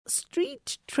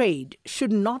street trade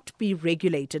should not be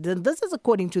regulated. And this is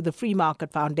according to the Free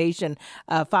Market Foundation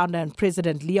founder and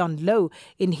president Leon Louw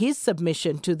in his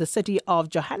submission to the city of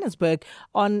Johannesburg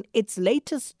on its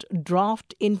latest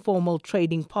draft informal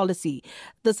trading policy.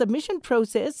 The submission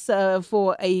process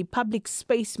for a public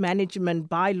space management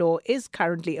bylaw is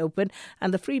currently open,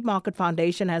 and the Free Market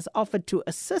Foundation has offered to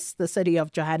assist the city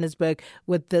of Johannesburg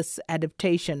with this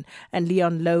adaptation. And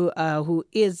Leon Louw, who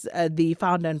is the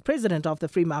founder and president of the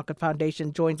Free Market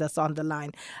Foundation, joins us on the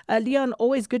line. Leon,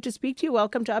 always good to speak to you.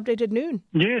 Welcome to Update at Noon.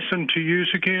 Yes, and to you,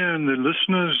 Zakia, and the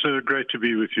listeners, great to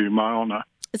be with you. My honor.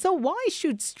 So why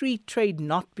should street trade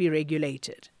not be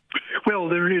regulated? Well,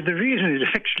 the reason is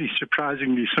actually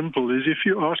surprisingly simple, is if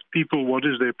you ask people what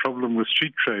is their problem with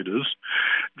street traders,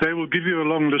 they will give you a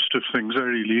long list of things.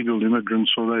 They're illegal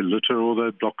immigrants, or they litter, or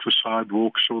they block the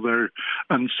sidewalks, or they're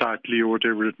unsightly, or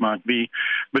whatever it might be.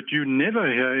 But you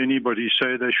never hear anybody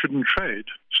say they shouldn't trade.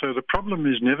 So the problem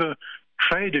is never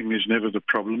trading is never the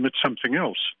problem, it's something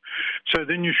else. So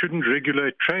then you shouldn't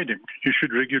regulate trading. You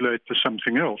should regulate the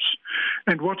something else.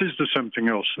 And what is the something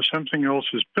else? The something else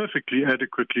is perfectly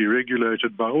adequately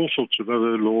regulated by all sorts of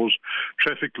other laws.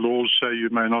 Traffic laws say you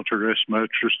may not arrest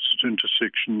motorists at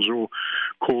intersections or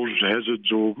cause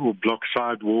hazards or block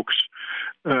sidewalks.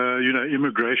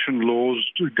 Immigration laws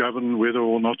govern whether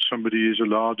or not somebody is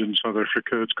allowed in South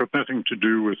Africa. It's got nothing to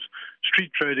do with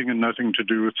street trading and nothing to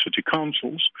do with city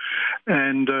councils.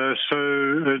 And do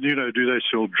they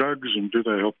sell drugs, and do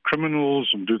they help criminals,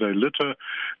 and do they litter?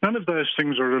 None of those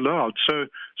things are allowed. So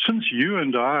since you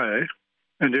and I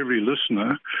and every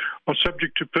listener are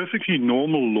subject to perfectly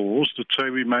normal laws that say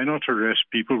we may not arrest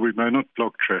people, we may not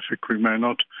block traffic, we may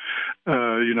not,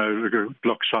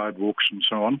 block sidewalks and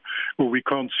so on, or we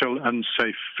can't sell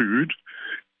unsafe food,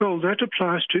 well, that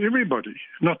applies to everybody,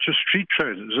 not just street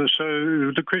traders. So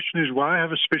the question is, why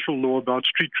have a special law about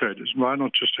street traders? Why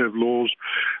not just have laws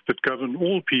that govern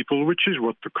all people, which is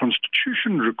what the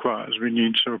Constitution requires? We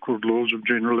need so-called laws of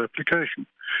general application.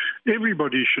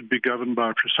 Everybody should be governed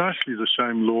by precisely the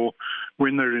same law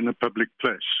when they're in a public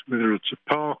place, whether it's a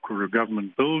park or a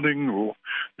government building or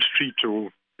a street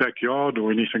or backyard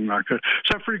or anything like that.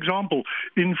 So, for example,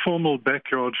 informal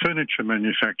backyard furniture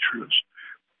manufacturers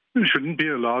shouldn't be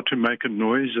allowed to make a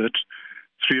noise at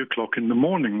 3 o'clock in the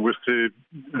morning with their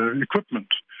equipment.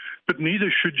 But neither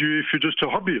should you if you're just a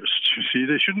hobbyist. You see,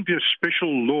 there shouldn't be a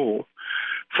special law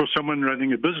for someone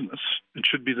running a business. It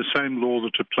should be the same law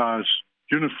that applies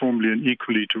uniformly and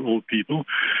equally to all people.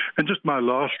 And just my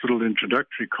last little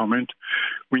introductory comment,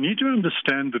 we need to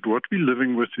understand that what we're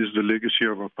living with is the legacy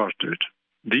of apartheid.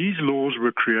 These laws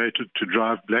were created to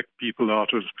drive black people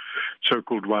out of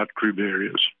so-called white group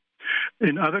areas.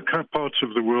 In other parts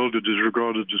of the world, it is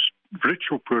regarded as rich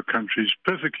or poor countries,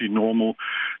 perfectly normal.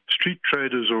 Street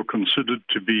traders are considered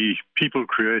to be people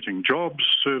creating jobs,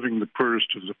 serving the poorest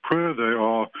of the poor. They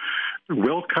are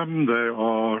welcome. They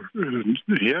are,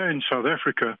 here in South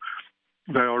Africa,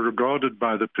 they are regarded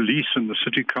by the police and the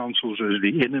city councils as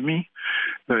the enemy.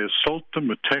 They assault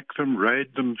them, attack them,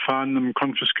 raid them, fine them,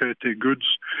 confiscate their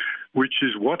goods, which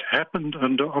is what happened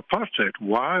under apartheid.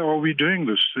 Why are we doing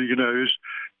this? Is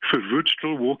Verwoerd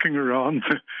still walking around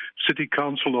the city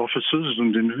council offices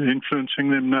and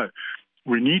influencing them? No.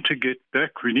 We need to get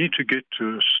back. We need to get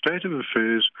to a state of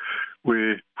affairs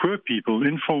where poor people,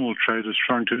 informal traders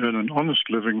trying to earn an honest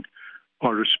living,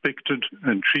 are respected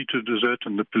and treated as that,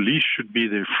 and the police should be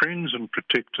their friends and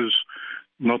protectors,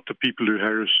 not the people who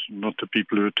harass, not the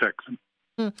people who attack them.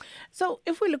 So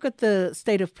if we look at the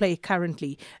state of play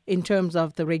currently in terms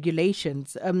of the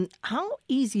regulations, how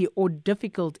easy or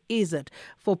difficult is it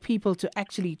for people to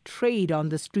actually trade on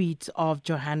the streets of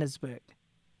Johannesburg?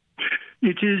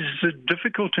 It is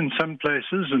difficult in some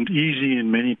places and easy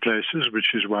in many places,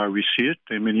 which is why we see it.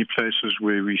 There are many places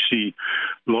where we see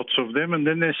lots of them. And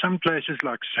then there's some places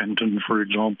like Sandton, for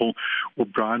example, or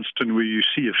Bryanston, where you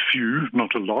see a few,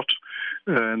 not a lot.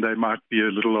 And they might be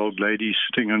a little old lady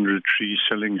sitting under a tree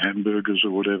selling hamburgers or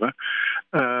whatever.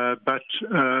 But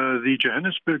the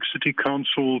Johannesburg City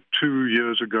Council 2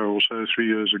 years ago or so, 3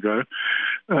 years ago,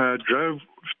 drove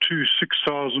to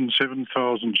 6,000,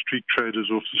 7,000 street traders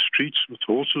off the streets with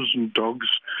horses and dogs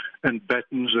and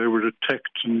batons. They were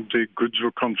attacked and their goods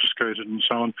were confiscated and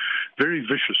so on. Very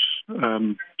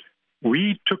vicious.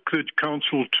 We took the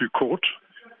council to court,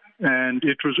 and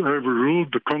it was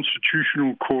overruled. The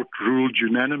Constitutional Court ruled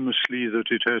unanimously that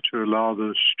it had to allow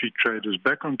the street traders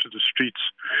back onto the streets.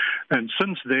 And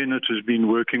since then, it has been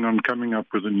working on coming up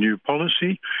with a new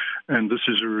policy. And this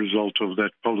is a result of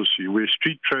that policy, where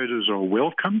street traders are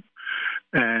welcome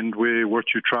and where what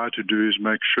you try to do is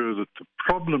make sure that the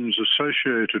problems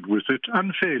associated with it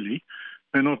unfairly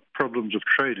they're not problems of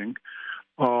trading,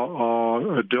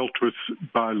 are dealt with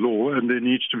by law, and there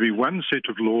needs to be one set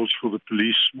of laws for the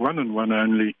police, one and one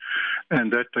only,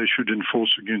 and that they should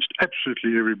enforce against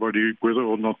absolutely everybody, whether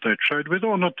or not they trade, whether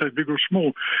or not they're big or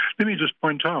small. Let me just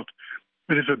point out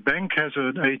that if a bank has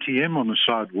an ATM on the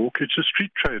sidewalk, it's a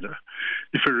street trader.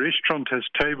 If a restaurant has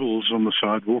tables on the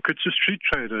sidewalk, it's a street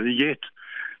trader. Yet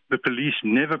the police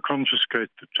never confiscate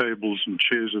the tables and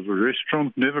chairs of a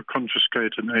restaurant, never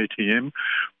confiscate an ATM.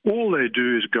 All they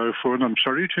do is go for, and I'm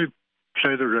sorry to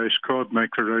play the race card, make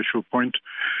a racial point,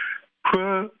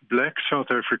 poor black South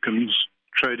Africans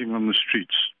trading on the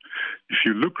streets. If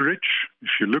you look rich,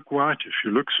 if you look white, if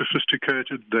you look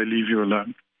sophisticated, they leave you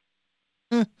alone.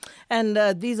 And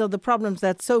these are the problems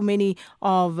that so many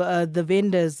of the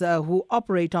vendors who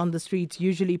operate on the streets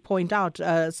usually point out.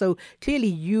 So clearly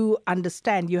you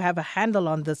understand, you have a handle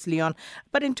on this, Leon.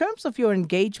 But in terms of your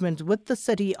engagement with the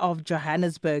city of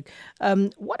Johannesburg,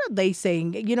 what are they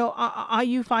saying? You know, are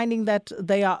you finding that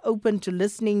they are open to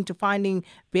listening, to finding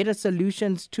better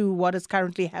solutions to what is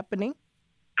currently happening?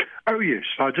 Oh, yes.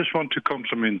 I just want to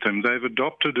compliment them. They've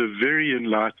adopted a very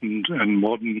enlightened and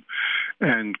modern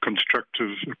and constructive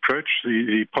approach.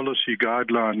 The policy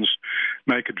guidelines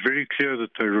make it very clear that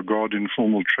they regard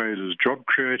informal trade as job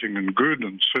creating and good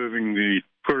and serving the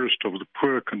poorest of the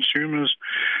poor consumers.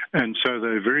 And so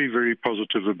they're very, very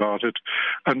positive about it.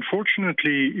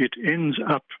 Unfortunately, it ends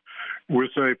up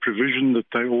with a provision that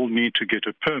they all need to get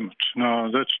a permit.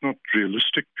 Now, that's not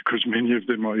realistic because many of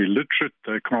them are illiterate.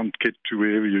 They can't get to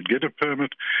wherever you'd get a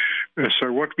permit.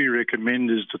 So what we recommend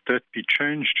is that that be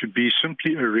changed to be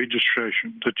simply a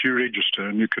registration, that you register.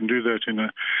 And you can do that in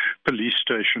a police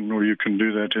station, or you can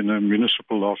do that in a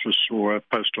municipal office or a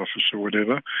post office or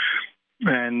whatever.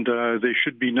 And there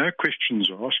should be no questions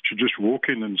asked. You just walk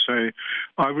in and say,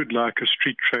 I would like a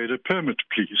street trader permit,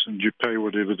 please. And you pay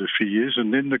whatever the fee is.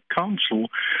 And then the council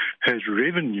has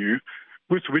revenue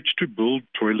with which to build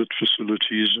toilet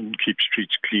facilities and keep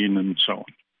streets clean and so on.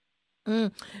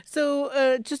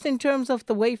 So just in terms of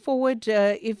the way forward,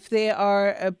 if there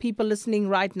are people listening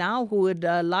right now who would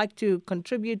like to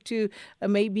contribute to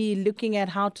maybe looking at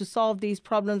how to solve these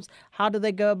problems, how do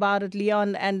they go about it,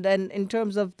 Leon? And then in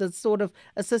terms of the sort of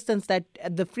assistance that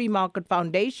the Free Market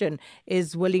Foundation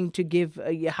is willing to give,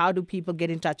 how do people get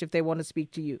in touch if they want to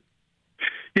speak to you?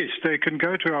 Yes, they can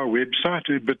go to our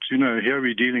website, but, you know, here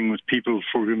we're dealing with people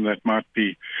for whom that might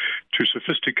be too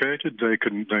sophisticated. They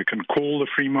can call the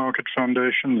Free Market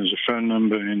Foundation. There's a phone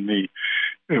number in the,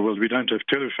 well, we don't have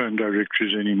telephone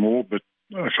directories anymore, but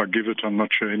if I give it, I'm not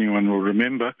sure anyone will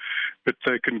remember. But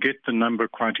they can get the number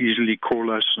quite easily,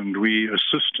 call us, and we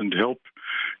assist and help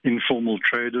informal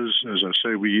traders. As I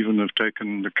say, we even have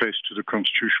taken the case to the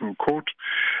Constitutional Court.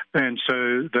 And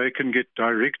so they can get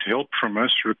direct help from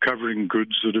us recovering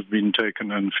goods that have been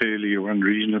taken unfairly or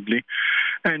unreasonably.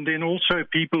 And then also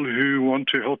people who want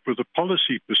to help with a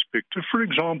policy perspective. For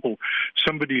example,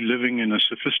 somebody living in a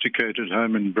sophisticated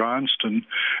home in Bryanston,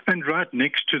 and right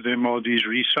next to them are these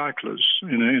recyclers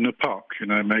in a park, you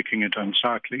know, making it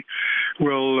unsightly.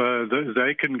 Well,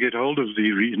 they can get hold of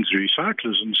the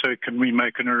recyclers and say, can we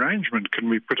make an arrangement? Can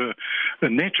we put a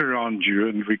net around you,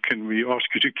 and can we ask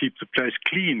you to keep the place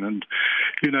clean? And,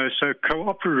 you know, so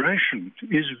cooperation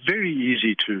is very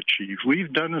easy to achieve.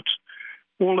 We've done it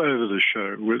all over the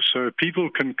show. So people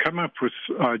can come up with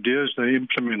ideas, they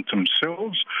implement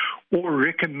themselves, or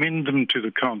recommend them to the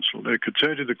council. They could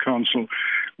say to the council,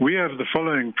 we have the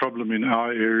following problem in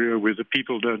our area where the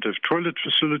people don't have toilet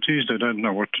facilities, they don't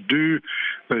know what to do,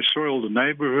 they soil the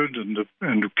neighborhood,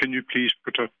 and can you please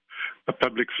put up a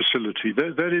public facility?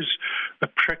 That is a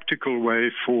practical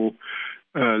way for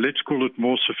let's call it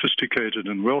more sophisticated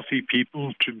and wealthy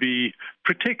people to be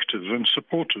protective and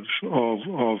supportive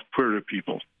of poorer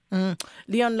people.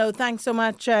 Leon Louw, thanks so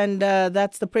much. And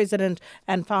that's the president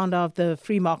and founder of the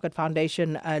Free Market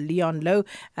Foundation, Leon Louw,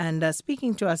 and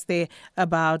speaking to us there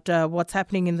about what's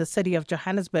happening in the city of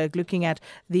Johannesburg, looking at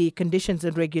the conditions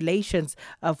and regulations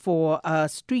for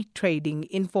street trading,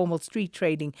 informal street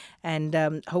trading.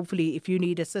 And hopefully, if you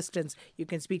need assistance, you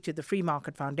can speak to the Free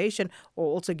Market Foundation or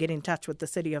also get in touch with the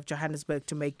city of Johannesburg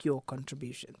to make your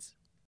contributions.